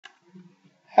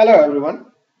Hello everyone,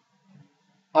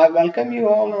 I welcome you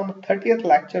all on the 30th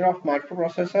lecture of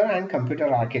microprocessor and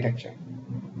computer architecture.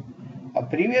 A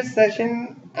previous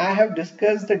session I have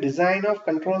discussed the design of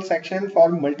control section for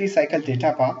multi-cycle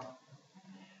data path,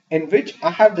 in which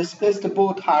I have discussed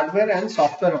both hardware and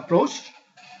software approach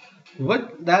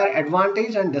with their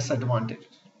advantage and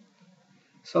disadvantages.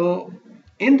 So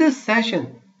in this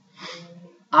session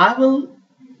I will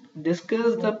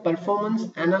discuss the performance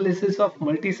analysis of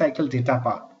multi-cycle data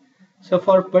path. So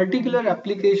for particular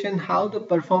application, how the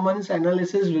performance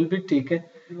analysis will be taken,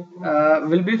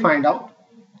 will be find out.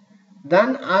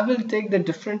 Then I will take the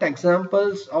different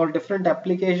examples or different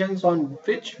applications on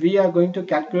which we are going to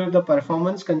calculate the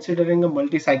performance considering a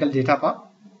multi-cycle data path.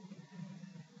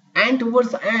 And towards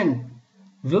the end,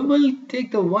 we will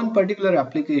take the one particular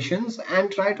applications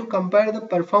and try to compare the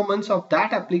performance of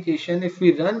that application if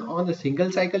we run on the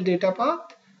single cycle data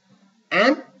path,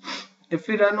 and if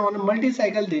we run on a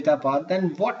multi-cycle data path,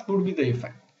 then what would be the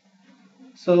effect.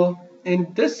 So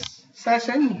in this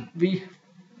session we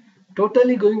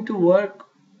totally going to work,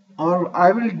 or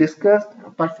I will discuss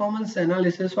performance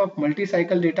analysis of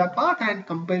multi-cycle data path and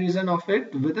comparison of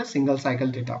it with a single cycle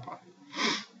data path.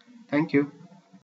 Thank you.